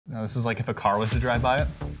Now this is like if a car was to drive by it.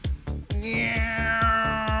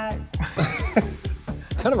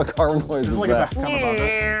 What kind of a car noise is like that?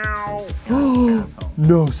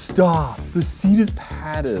 No, stop. The seat is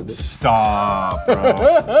padded. Stop,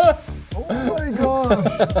 bro. Oh my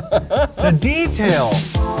gosh. The detail.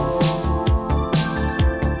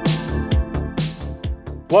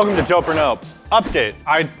 Welcome to Dope or Nope. Update.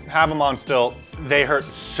 I have them on still. They hurt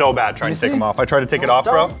so bad trying to take them off. I tried to take it off,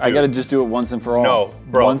 bro. I gotta just do it once and for all. No,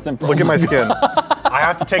 bro. Once and for all. Look at my skin. I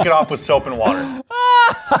have to take it off with soap and water.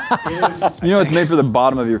 You know it's made for the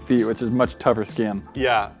bottom of your feet, which is much tougher skin.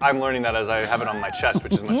 Yeah, I'm learning that as I have it on my chest,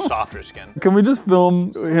 which is much softer skin. Can we just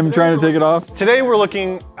film him trying to take it off? Today we're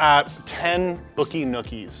looking at 10 bookie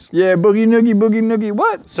nookies. Yeah, boogie nookie,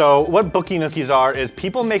 what? So what bookie nookies are is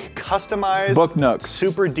people make customized book nooks.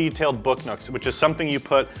 Super detailed book nooks, which is something you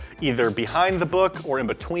put either behind the book or in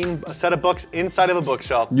between a set of books inside of a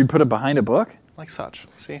bookshelf. You'd put it behind a book? Like such,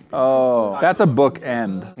 see? Oh, that's a book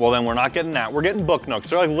end. Well then we're not getting that. We're getting book nooks.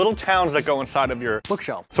 They're like little towns that go inside of your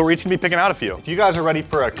bookshelf. So we're each gonna be picking out a few. If you guys are ready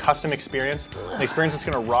for a custom experience, an experience that's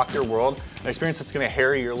gonna rock your world, an experience that's gonna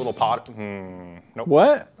harry your little pot. Nope.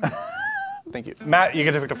 What? Thank you. Matt, you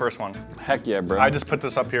get to pick the first one. Heck yeah, bro. I just put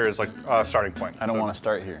this up here as like a starting point. I don't want to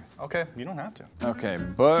start here. Okay, you don't have to. Okay,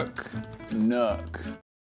 book nook.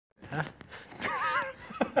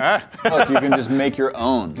 Look, you can just make your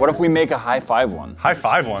own. What if we make a Hi5 one?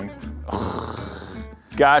 Hi5 one.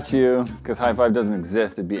 Got you, because Hi5 doesn't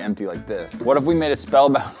exist. It'd be empty like this. What if we made a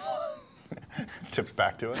spellbound one? Tips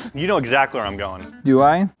back to it. You know exactly where I'm going. Do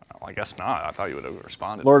I? Well, I guess not. I thought you would have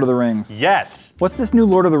responded. Lord of the Rings. Yes. What's this new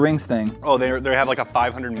Lord of the Rings thing? Oh, they have like a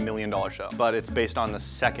 $500 million show, but it's based on the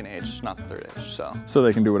second age, not the third age, so. So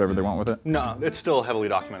they can do whatever they want with it? No, it's still heavily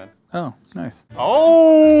documented. Oh, nice.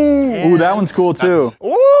 Oh! Ooh, that one's cool too.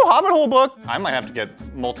 Ooh, Hobbit hole book. I might have to get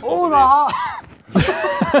multiple of these.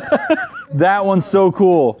 That one's so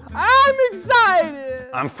cool. I'm excited.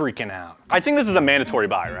 I'm freaking out. I think this is a mandatory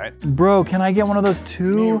buy, right? Bro, can I get one of those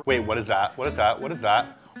too? Wait, what is that? What is that? What is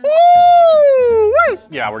that? Woo! Wait.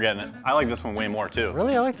 Yeah, we're getting it. I like this one way more too.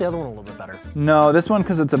 Really? I like the other one a little bit better. No, this one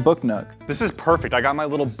because it's a book nook. This is perfect. I got my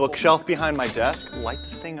little bookshelf behind my desk. Light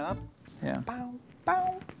this thing up. Yeah. Bow,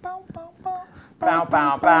 bow, bow, bow, bow. Bow,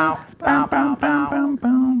 bow, bow, bow, bow, bow, bow,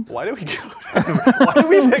 bow. Why did we go? Why did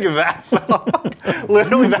we pick that song?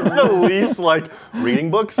 Literally, that's the least like reading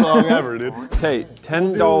book song ever, dude. Hey,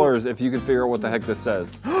 $10 if you can figure out what the heck this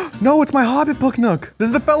says. No, it's my Hobbit book nook. This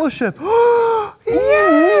is the Fellowship. Yes!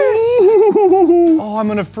 Oh, I'm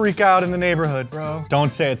gonna freak out in the neighborhood, bro.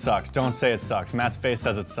 Don't say it sucks. Don't say it sucks. Matt's face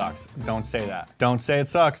says it sucks. Don't say that. Don't say it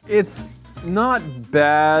sucks. It's not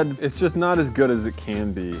bad, it's just not as good as it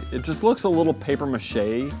can be. It just looks a little paper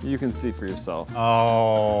mache. You can see for yourself.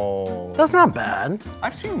 Oh. That's not bad.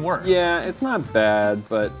 I've seen worse. Yeah, it's not bad,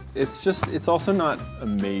 but it's also not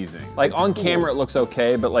amazing. Like on camera it looks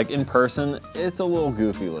okay, but like in person, it's a little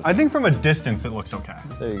goofy looking. I think from a distance it looks okay.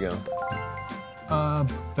 There you go.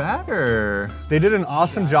 Better. They did an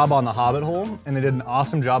awesome job on the Hobbit hole, and they did an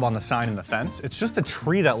awesome job on the sign and the fence. It's just the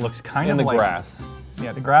tree that looks kind of And the like grass.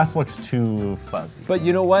 Yeah, the grass looks too fuzzy. But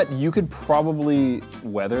you know what? You could probably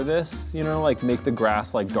weather this, you know, like make the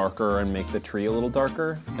grass like darker and make the tree a little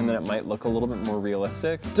darker, and then it might look a little bit more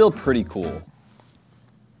realistic. Still pretty cool.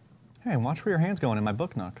 Hey, watch where your hand's going in my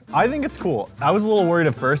book nook. I think it's cool. I was a little worried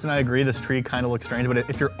at first, and I agree this tree kind of looks strange, but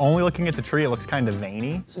if you're only looking at the tree, it looks kind of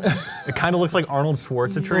veiny. It kind of looks like Arnold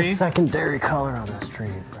Schwarzenegger tree. Secondary color on this tree.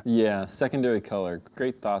 Yeah, secondary color.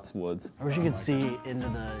 Great thoughts, Woods. I wish you could see into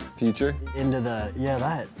the Future? yeah,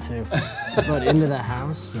 that too. But into the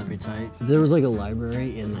house, that'd be tight. If there was like a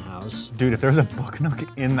library in the house. Dude, if there's a book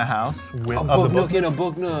nook in the house with A book nook in a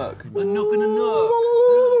book nook. A nook in a nook.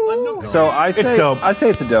 So I say It's dope. I say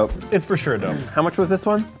it's a dope. It's for sure dope. How much was this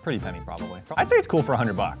one? Pretty penny, probably. I'd say it's cool for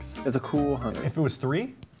 $100. It's a cool 100. If it was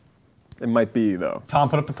 3, It might be though. Tom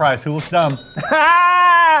put up the price. Who looks dumb?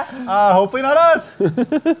 Hopefully not us.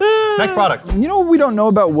 Next product. You know what we don't know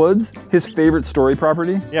about Woods? His favorite story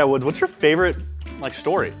property? Yeah, Woods, what's your favorite like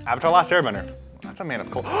story? Avatar: Last Airbender. That's a man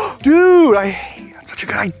of cold. Dude, that's such a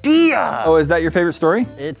good idea. Oh, is that your favorite story?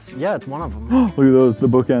 It's one of them. Look at those, the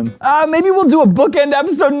bookends. Maybe we'll do a bookend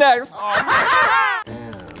episode next.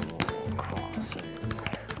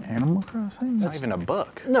 Animal Crossing? It's not even a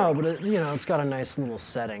book. No, but it's got a nice little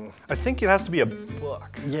setting. I think it has to be a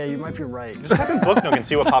book. Yeah, you might be right. Just type in book nook and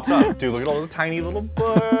see what pops up. Dude, look at all those tiny little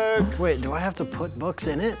books. Wait, do I have to put books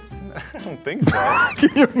in it? I don't think so. Can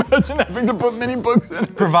you imagine having to put many books in?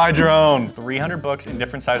 Provide your own. 300 books in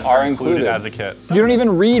different sizes are included as a kit. You don't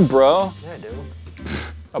even read, bro. Yeah, I do.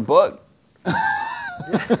 A book?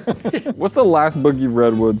 What's the last book you've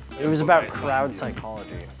read, Woods? It was about crowd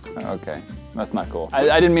psychology. Okay, that's not cool.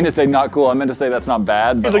 I didn't mean to say not cool. I meant to say that's not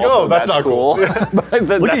bad. But He's like, also, oh, that's not cool. But I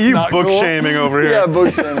said, Look that's at you not book cool. shaming over here. Yeah,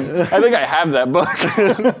 book shaming. I think I have that book.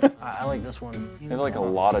 I like this one. They have like a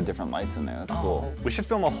lot of different lights in there. That's cool. We should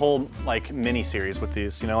film a whole like mini series with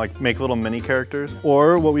these, you know, like make little mini characters.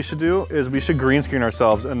 Or what we should do is we should green screen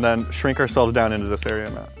ourselves and then shrink ourselves down into this area,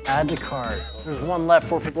 Matt. Add to cart. There's one left.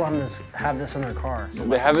 4 people have this in their car.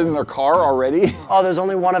 They have it in their car already? Oh, there's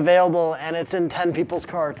only one available, and it's in 10 people's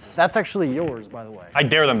carts. That's actually yours, by the way. I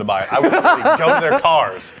dare them to buy it. I would literally go to their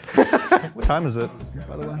cars. What time is it,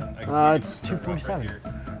 by the way? It's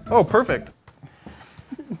 2:47. Oh, perfect.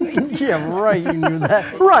 Yeah, right, you knew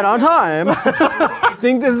that. Right on time. I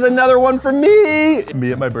think this is another one for me.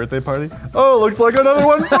 Me at my birthday party. Oh, looks like another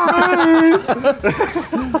one for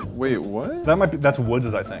me. Wait, what? That might be, that's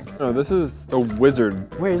Woods' I think. No, this is a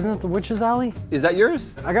wizard. Wait, isn't that the witch's alley? Is that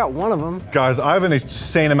yours? I got one of them. Guys, I have an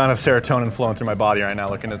insane amount of serotonin flowing through my body right now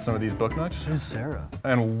looking at some of these book nooks. Who's Sarah?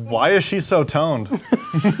 And why is she so toned?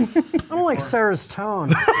 I don't like Sarah's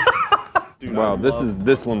tone. Dude, Wow,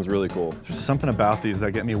 this one's really cool. There's something about these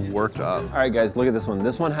that get me worked up. All right, guys, look at this one.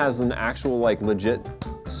 This one has an actual like legit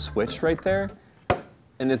switch right there,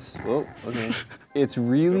 and it's okay. It's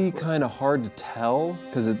really kind of hard to tell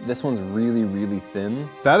because this one's really, really thin.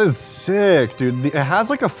 That is sick, dude. It has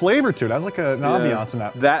like a flavor to it. It has like an ambiance in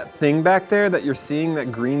that. That thing back there that you're seeing,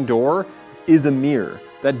 that green door, is a mirror.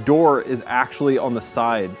 That door is actually on the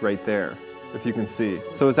side right there, if you can see.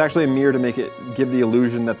 So it's actually a mirror to make it give the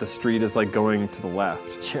illusion that the street is like going to the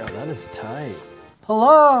left. Yo, that is tight.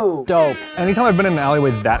 Hello. Dope. Anytime I've been in an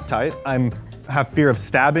alleyway that tight, I have fear of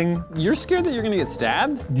stabbing. You're scared that you're gonna get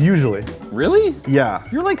stabbed? Usually. Really? Yeah.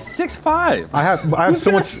 You're like 6'5". I have Who's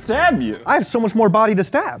so gonna much. stab you? I have so much more body to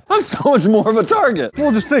stab. I'm so much more of a target.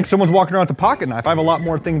 Well, just think, someone's walking around with a pocket knife. I have a lot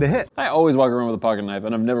more thing to hit. I always walk around with a pocket knife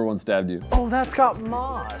and I've never once stabbed you. Oh, that's got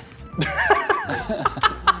moss.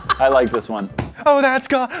 I like this one. Oh, that's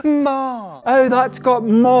got moss. Oh, that's got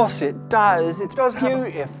moss. It does. It's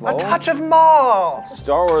beautiful. A touch of moss.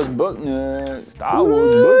 Star Wars book nook. Star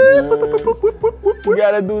Wars book nook. We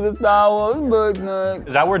gotta do the Star Wars book nook.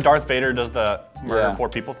 Is that where Darth Vader does the murder Yeah. 4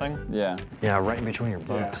 people thing? Yeah. Yeah, right in between your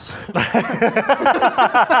books.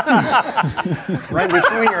 Right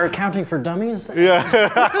between your accounting for dummies? Yeah.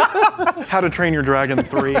 How to Train Your Dragon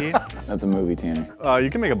 3. That's a movie, Tanner. You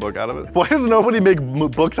can make a book out of it. Why does nobody make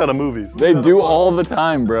books out of movies? They do all the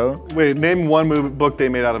time, bro. Wait, name one book they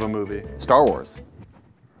made out of a movie. Star Wars.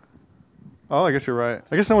 Oh, I guess you're right.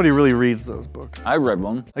 I guess nobody really reads those books. I read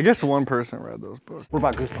one. I guess one person read those books. What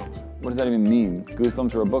about Goosebumps? What does that even mean?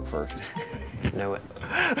 Goosebumps were a book first. Know it.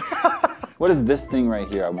 What is this thing right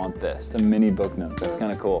here? I want this. The mini book nook. That's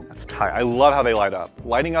kind of cool. It's tight. I love how they light up.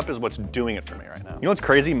 Lighting up is what's doing it for me right now. You know what's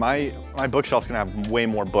crazy? My bookshelf's gonna have way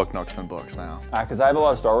more book nooks than books now. Because I have a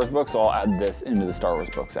lot of Star Wars books, so I'll add this into the Star Wars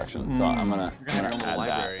book section. So I'm gonna your own add that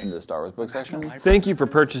library. into the Star Wars book section. Thank you for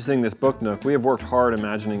purchasing this book nook. We have worked hard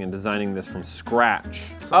imagining and designing this from scratch.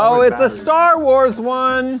 Oh, it's a Star Wars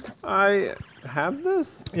one. I have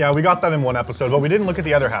this? Yeah, we got that in one episode, but we didn't look at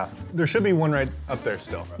the other half. There should be one right up there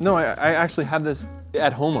still. No, I actually have this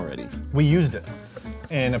at home already. We used it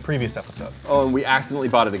in a previous episode. Oh, and we accidentally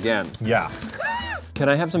bought it again. Yeah. Can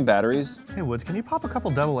I have some batteries? Hey Woods, can you pop a couple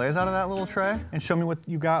double A's out of that little tray and show me what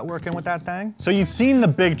you got working with that thing? So you've seen the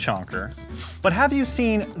big chonker, but have you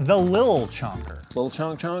seen the lil chonker? Little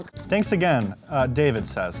chunk? Thanks again, David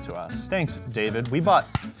says to us. Thanks, David. We bought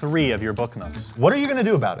 3 of your book nooks. What are you gonna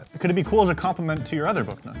do about it? Could it be cool as a compliment to your other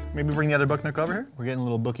book nook? Maybe bring the other book nook over here? We're getting a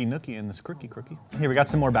little bookie nookie in this crookie. Here, we got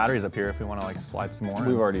some more batteries up here if we wanna like slide some more.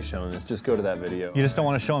 We've already shown this. Just go to that video. You just don't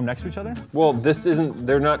wanna show them next to each other? Well, this isn't,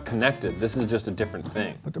 they're not connected. This is just a different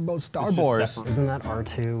thing. But they're both Star It's just Wars. separate. Isn't that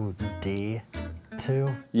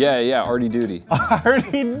R2D2? Yeah, Artie Duty.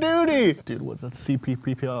 Hardy Duty! Dude, what's that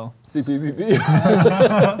CPPO?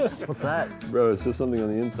 CPPP. What's that? Bro, it's just something on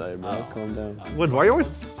the inside, bro. Calm down. Woods, why are you always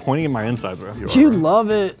pointing at my insides wherever you are? You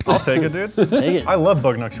love it. I'll take it, dude. Take it. I love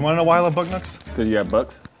bug nooks. You wanna know why I love bug nooks? Because you have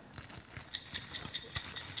bucks?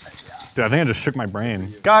 Dude, I think I just shook my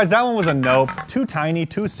brain. Guys, that one was a nope. Too tiny,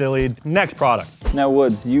 too silly. Next product. Now,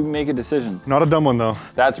 Woods, you make a decision. Not a dumb one though.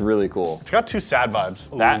 That's really cool. It's got 2 sad vibes.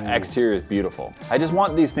 That exterior is beautiful. I just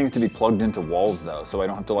want these things to be plugged into walls though, so I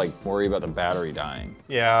don't have to like worry about the battery dying.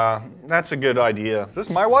 Yeah, that's a good idea. Is this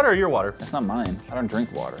my water or your water? That's not mine. I don't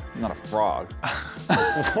drink water. I'm not a frog.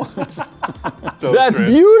 So That's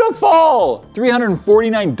strange. beautiful!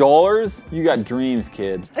 $349? You got dreams,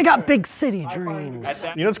 kid. I got big city dreams.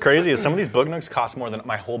 You know what's crazy is some of these book nooks cost more than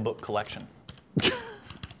my whole book collection.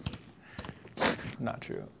 Not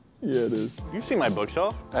true. Yeah, it is. You've seen my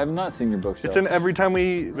bookshelf. I have not seen your bookshelf. It's in every time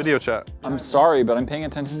we video chat. I'm sorry, but I'm paying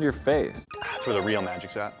attention to your face. That's where the real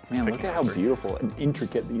magic's at. Man, look at how beautiful and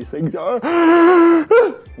intricate these things are.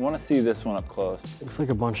 I want to see this one up close. Looks like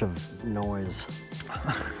a bunch of noise.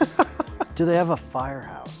 Do they have a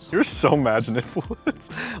firehouse? You're so imaginative.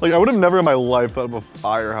 Like, I would have never in my life thought of a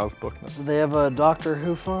firehouse book. Do they have a Doctor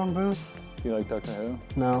Who phone booth? Do you like Doctor Who?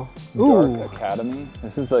 No. Dark Academy.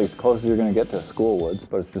 This is like as close as you're gonna get to School Woods,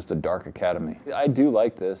 but it's just a dark academy. I do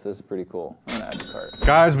like this. This is pretty cool. I'm gonna add to cart.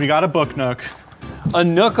 Guys, we got a book nook. A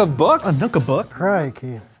nook of books? A nook of book?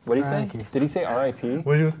 Crikey. What did he say? Did he say R.I.P.?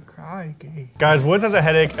 What did you say? Crikey. Guys, Woods has a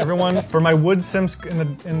headache. Everyone, for my Woods Sims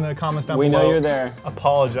in the comments down below. We know you're there.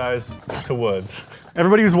 Apologize to Woods.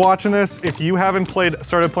 Everybody who's watching this, if you haven't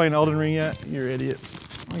started playing Elden Ring yet, you're idiots.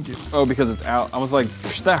 Thank you. Oh, because it's out. I was like,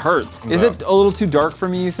 that hurts. Is it a little too dark for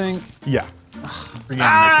me, you think? Yeah.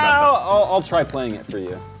 I'll try playing it for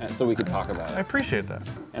you, so we can talk about I it appreciate that.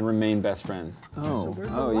 and remain best friends.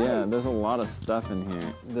 Oh yeah, there's a lot of stuff in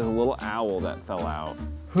here. There's a little owl that fell out.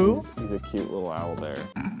 Who? He's a cute little owl there.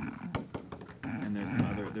 And there's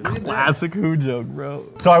another. Classic Who joke, bro.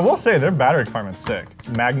 So I will say their battery compartment's sick.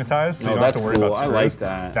 Magnetized, so you don't have to worry about screws. I like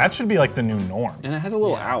that. That should be like the new norm. And it has a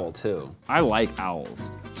little owl too. I like owls.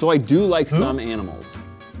 So I do like some animals.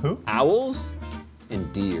 Who? Owls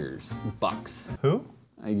and deers, bucks. Who?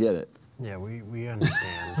 I get it. Yeah, we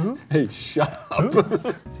understand. Hey, shut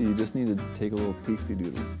up. See, you just need to take a little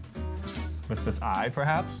peeksy-doodles. With this eye,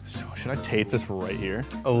 perhaps? So should I tape this right here?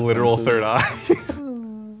 A literal third eye?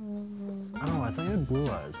 Oh, I thought you had blue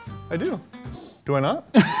eyes. I do. Do I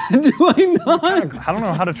not? Do I not? I don't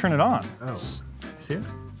know how to turn it on. Oh. See it?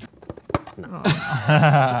 No.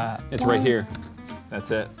 It's right here.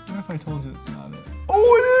 That's it. What if I told you it's not it? Oh,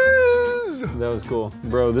 it is! That was cool.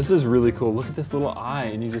 Bro, this is really cool. Look at this little eye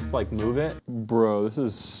and you just like move it. Bro, this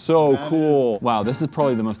is so cool. Wow, this is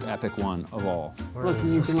probably the most epic one of all. Look,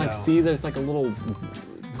 you can like see there's like a little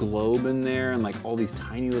globe in there and like all these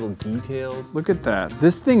tiny little details. Look at that.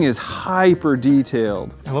 This thing is hyper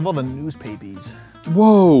detailed. I love all the newspapers.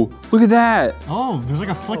 Whoa, look at that. Oh, there's like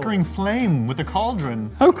a flickering flame with a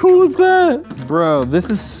cauldron. How cool is that? Bro, this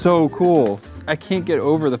is so cool. I can't get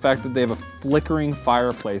over the fact that they have a flickering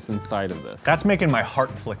fireplace inside of this. That's making my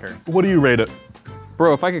heart flicker. What do you rate it?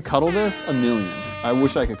 Bro, if I could cuddle this, 1,000,000. I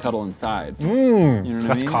wish I could cuddle inside. You know what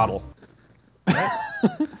That's I mean? coddle.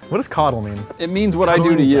 What does coddle mean? It means what I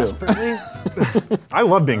do to you. I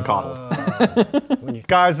love being coddled.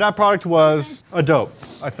 Guys, that product was a dope,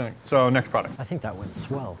 I think. So next product. I think that went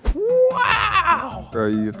swell. Wow! Bro,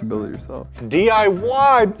 you have to build it yourself.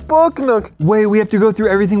 DIY book nook. Wait, we have to go through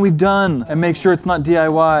everything we've done and make sure it's not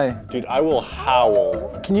DIY. Dude, I will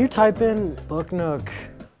howl. Can you type in Book Nook?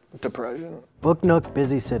 Depression. Book Nook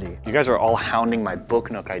busy city. You guys are all hounding my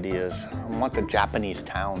book nook ideas. I want the Japanese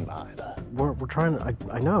town vibe. We're trying to,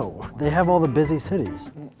 I know. They have all the busy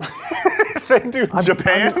cities. They do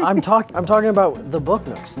Japan? I'm talking about the Book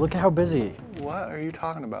Nooks. Look at how busy. What are you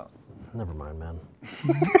talking about? Never mind, man.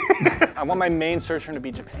 I want my main search term to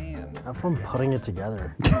be Japan. Have fun putting it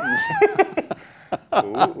together.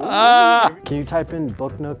 Ooh. Can you type in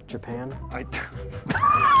Book Nook Japan?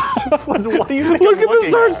 What do you think Look at the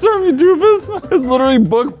search term, you doofus. It's literally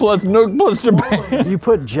book plus nook plus Japan. You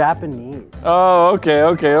put Japanese. Oh, okay.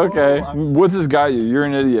 Woods has got you. You're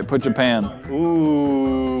an idiot. Put Japan.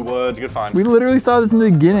 Ooh, Woods, good find. We literally saw this in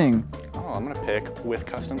the beginning. Oh, I'm gonna pick with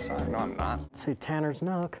custom sign. No, I'm not. Say Tanner's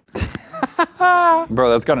Nook.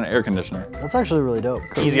 Bro, that's got an air conditioner. That's actually really dope.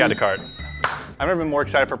 Easy add to cart. I've never been more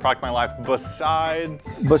excited for a product in my life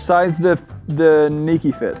besides... Besides the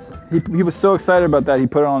Nike fits. He was so excited about that, he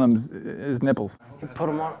put it on his nipples. You put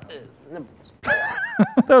them on nipples.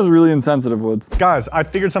 That was really insensitive, Woods. Guys, I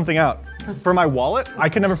figured something out. For my wallet, I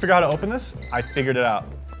could never figure out how to open this. I figured it out.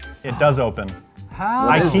 It does open. How?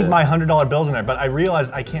 I keep my $100 bills in there, but I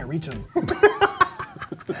realized I can't reach them.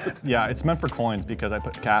 Yeah, it's meant for coins because I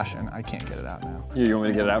put cash and I can't get it out now. You want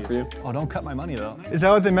me to get it out for you? Oh, don't cut my money though. Is that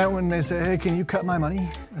what they meant when they say, hey, can you cut my money?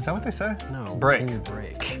 Is that what they say? No. Break. Can you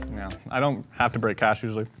break? No, I don't have to break cash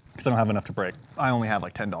usually because I don't have enough to break. I only have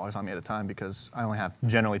like $10 on me at a time because I only have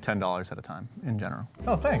generally $10 at a time in general.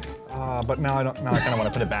 Oh, thanks. But now I kind of want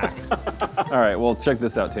to put it back. All right, well, check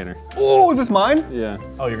this out, Tanner. Oh, is this mine? Yeah.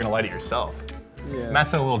 Oh, you're gonna light it yourself. Yeah.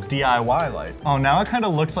 Matt's a little DIY light. Oh, now it kind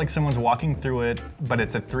of looks like someone's walking through it, but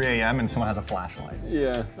it's at 3 a.m. and someone has a flashlight.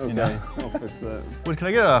 Yeah, okay. You know? I'll fix that. Wait, can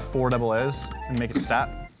I get a 4 AA's and make it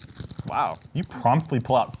stat? Wow, you promptly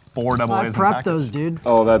pull out 4 AA's. I prepped those, dude.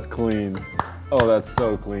 Oh, that's clean. Oh, that's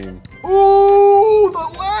so clean. Ooh,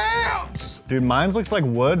 the lamps! Dude, mine looks like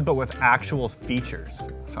woods, but with actual features.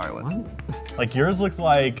 Sorry, let's. Like yours looks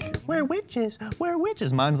like, we're witches, we're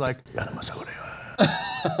witches. Mine's like,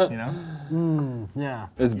 you know? Yeah.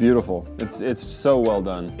 It's beautiful. It's so well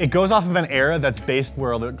done. It goes off of an era that's based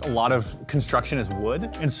where a lot of construction is wood,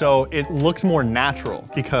 and so it looks more natural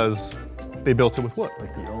because they built it with wood.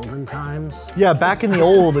 Like the olden times. Yeah, back in the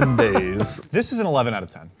olden days. This is an 11 out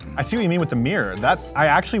of 10. I see what you mean with the mirror. That, I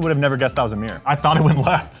actually would have never guessed that was a mirror. I thought it went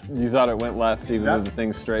left. You thought it went left even though the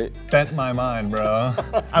thing's straight? Bent my mind, bro.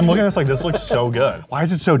 I'm looking at this like, this looks so good. Why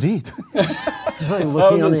is it so deep? Just like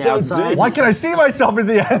looking on the so outside. deep? Why can I see myself at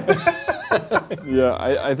the end? Yeah,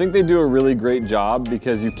 I think they do a really great job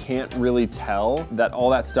because you can't really tell that all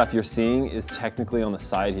that stuff you're seeing is technically on the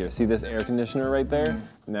side here. See this air conditioner right there?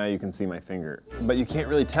 Now you can see my finger, but you can't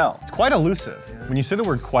really tell. It's quite elusive. When you say the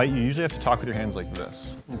word quite, you usually have to talk with your hands like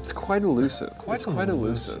this. It's quite elusive. Quite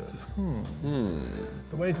elusive.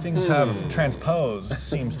 The way things have transposed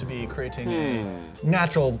seems to be creating a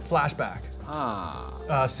natural flashback.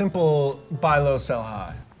 Simple buy low, sell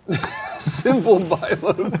high. Simple buy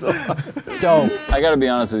low, sell high. Dope. I gotta be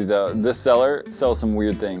honest with you though, this seller sells some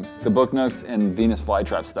weird things. The Book Nooks and Venus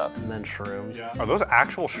flytrap stuff. And then shrooms. Are those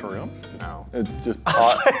actual shrooms? No. It's just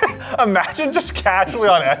pot. Imagine just casually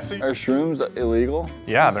on Etsy. Are shrooms illegal?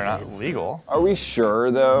 Yeah, they're not legal. Are we sure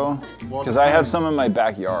though? Because I have some in my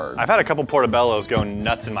backyard. I've had a couple portobellos go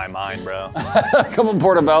nuts in my mind, bro. A couple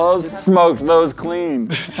portobellos, smoked those clean.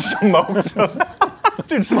 Smoked them.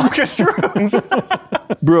 Dude, smoking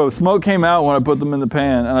shrooms. Bro, smoke came out when I put them in the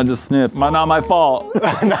pan and I just sniffed. Not my fault.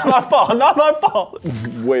 Not my fault, not my fault.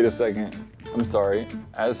 Wait a second. I'm sorry.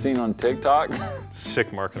 As seen on TikTok.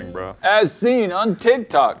 Sick marketing, bro. As seen on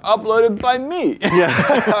TikTok, uploaded by me.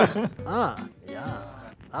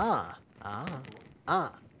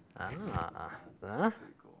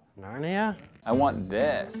 Narnia? I want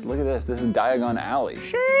this. Look at this. This is Diagon Alley.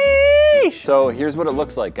 Sheesh. So here's what it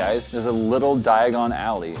looks like, guys. There's a little Diagon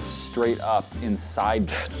Alley straight up inside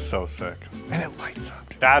there. That's so sick. And it lights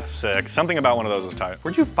up. That's sick. Something about one of those is tight.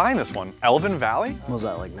 Where'd you find this one? Elven Valley? Was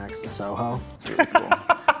that like next to Soho? It's really cool.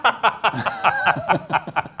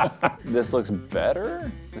 This looks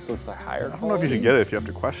better. This looks like higher quality. I don't know if you should get it if you have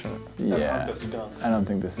to question it. Yeah, I don't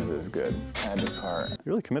think this is as good. Add to cart. You're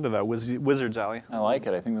really committed to that Wizard's Alley. I like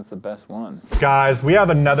it. I think that's the best one. Guys, we have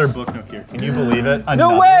another book nook here. Can you believe it?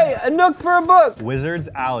 No way! A nook for a book! Wizard's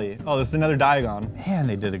Alley. Oh, this is another Diagon. Man,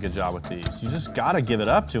 they did a good job with these. You just gotta give it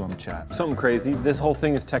up to them, chat. Something crazy. This whole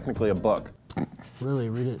thing is technically a book. Really,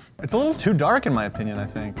 read it. It's a little too dark in my opinion, I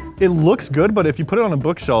think. It looks good, but if you put it on a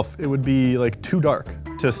bookshelf, it would be like too dark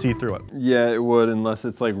to see through it. Yeah, it would, unless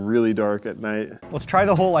it's like really dark at night. Let's try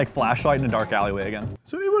the whole like flashlight in a dark alleyway again.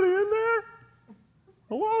 Is anybody in there?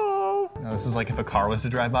 Hello? Now this is like if a car was to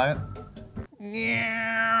drive by it.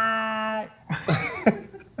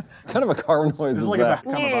 What kind of a car noise is Like that?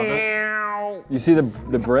 come above it. You see the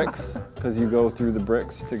bricks? Because you go through the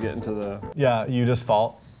bricks to get into the... Yeah, you just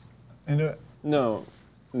fall into it. No,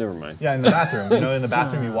 never mind. Yeah, in the bathroom. You know, in the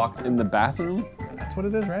bathroom you walk. In the bathroom? That's what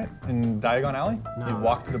it is, right? In Diagon Alley? No. You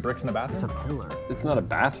walk through the bricks in the bathroom? It's a pillar. It's not a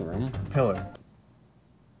bathroom. Pillar.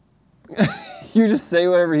 You just say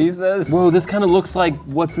whatever he says? Whoa, this kind of looks like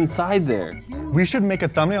what's inside there. We should make a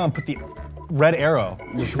thumbnail and put the red arrow.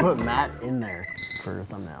 You should put Matt in there for a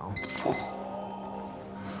thumbnail.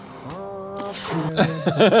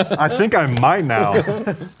 I think I might now.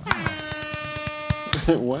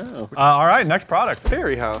 Wow. All right, next product.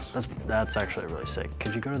 Fairy house. That's actually really sick.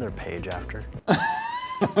 Could you go to their page after?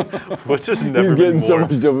 What's this never He's been getting so more?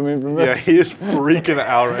 much dopamine from that. Yeah, he is freaking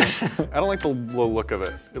out right now. I don't like the look of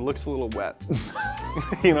it. It looks a little wet.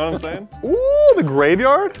 You know what I'm saying? Ooh, the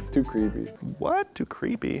graveyard? Too creepy. What? Too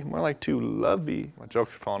creepy. More like too lovey. My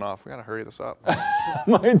jokes are falling off. We gotta hurry this up.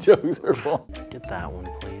 My jokes are full. Get that one,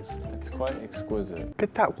 please. It's quite exquisite.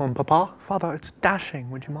 Get that one, Papa. Father, it's dashing.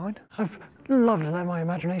 Would you mind? I've loved to let my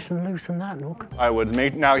imagination loose in that nook. I would.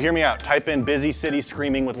 Now, hear me out. Type in busy city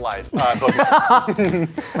screaming with life.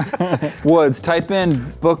 Woods, type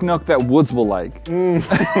in book nook that Woods will like.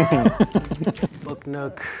 Book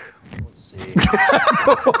nook. Let's see.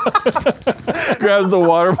 Grabs the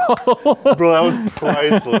water bottle. Bro, that was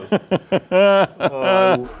priceless.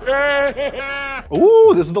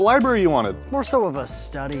 Ooh, this is the library you wanted. More so of a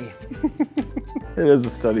study. It is a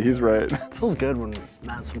study, he's right. Feels good when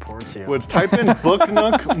Matt supports you. Woods, type in book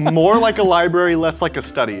nook, more like a library, less like a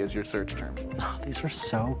study is your search terms. Oh, these are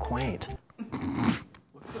so quaint.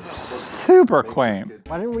 Super quaint.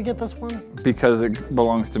 Why didn't we get this one? Because it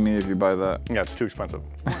belongs to me if you buy that. Yeah, it's too expensive.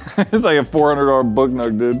 It's like a $400 book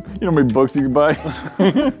nook, dude. You know how many books you can buy?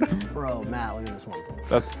 Bro, Matt, look at this one.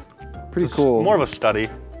 That's Pretty cool. More of a study.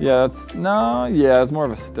 Yeah, it's more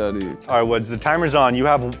of a study. All right, Woods, the timer's on. You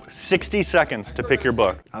have 60 seconds to pick your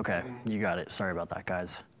book. Okay, you got it. Sorry about that,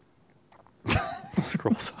 guys.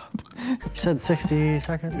 Scrolls up. You said 60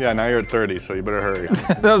 seconds? Yeah, now you're at 30, so you better hurry.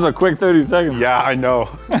 That was a quick 30 seconds. Yeah, I know.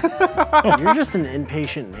 You're just an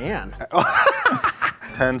impatient man.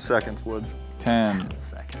 10 seconds, Woods. 10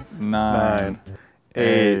 seconds. 9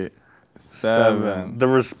 8 7 The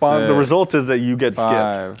result is that you get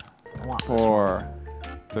skipped. 5 4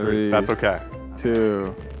 3 That's okay.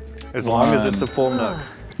 2 As long as 1. it's a full nook.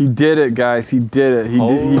 He did it, guys. He did it. He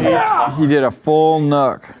did a full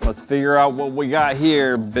nook. Let's figure out what we got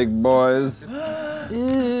here, big boys.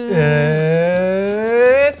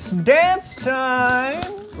 It's dance time.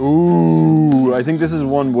 Ooh, I think this is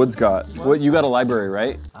one Woods got. What, you got a library,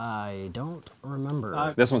 right? I don't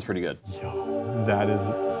remember. This one's pretty good. That is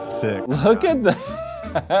sick. Look at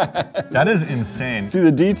that. That is insane. See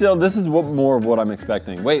the detail? This is more of what I'm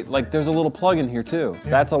expecting. Wait, like there's a little plug in here too. Yeah.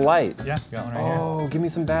 That's a light. Yeah, got one right here. Oh, give me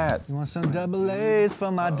some bats. You want some double A's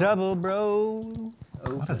for my double bro?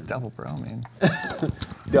 What does double bro mean?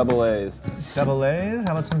 Double A's. Double A's?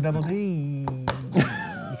 How about some double D's?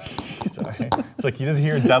 Sorry. It's like you just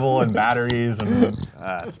hear double and batteries and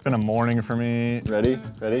it's been a morning for me. Ready?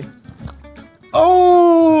 Ready?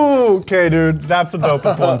 Oh, okay, dude. That's the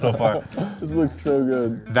dopest one so far. This looks so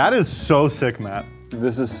good. That is so sick, Matt.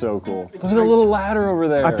 This is so cool. Look at the little ladder over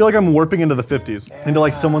there. I feel like I'm warping into the 50s, into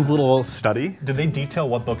like someone's little study. Did they detail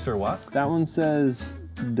what books are what? That one says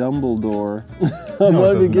Dumbledore.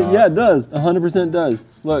 No, it does not. Yeah, it does. 100% does.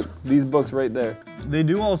 Look, these books right there. They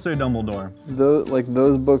do all say Dumbledore.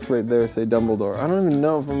 Those books right there say Dumbledore. I don't even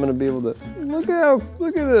know if I'm gonna be able to. Look at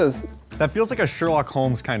this. That feels like a Sherlock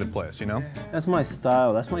Holmes kind of place, you know? That's my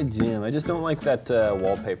style. That's my jam. I just don't like that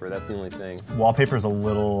wallpaper. That's the only thing. Wallpaper's a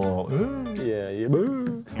little. Ooh. Yeah.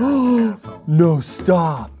 No,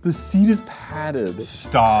 stop. The seat is padded.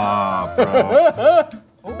 Stop, bro.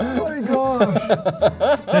 Oh my gosh.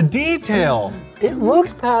 The detail. It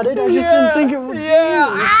looked padded, I just didn't think it was.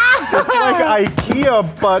 Yeah. It's like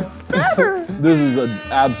IKEA, but better. This is an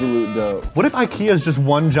absolute dope. What if IKEA is just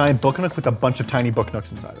one giant book nook with a bunch of tiny book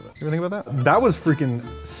nooks inside of it? You ever think about that? That was freaking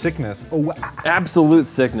sickness. Oh, wow. Absolute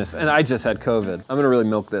sickness, and I just had COVID. I'm gonna really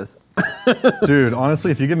milk this. Dude,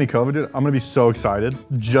 honestly, if you give me COVID, dude, I'm gonna be so excited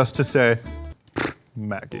just to say,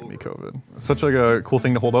 Matt gave me COVID. It's such like a cool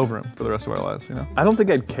thing to hold over him for the rest of our lives, you know? I don't think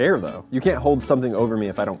I'd care though. You can't hold something over me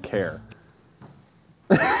if I don't care.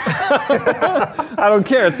 I don't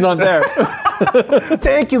care, it's not there.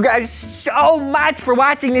 Thank you guys so much for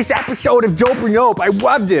watching this episode of Jope or Nope. I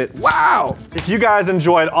loved it. Wow. If you guys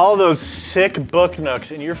enjoyed all those sick book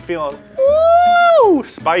nooks and you're feeling woo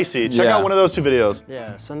spicy, check out one of those 2 videos.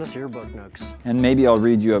 Yeah, send us your book nooks. And maybe I'll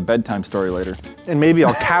read you a bedtime story later. And maybe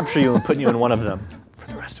I'll capture you and put you in one of them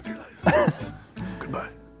for the rest of your life. Goodbye.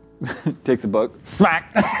 Takes a book.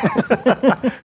 Smack.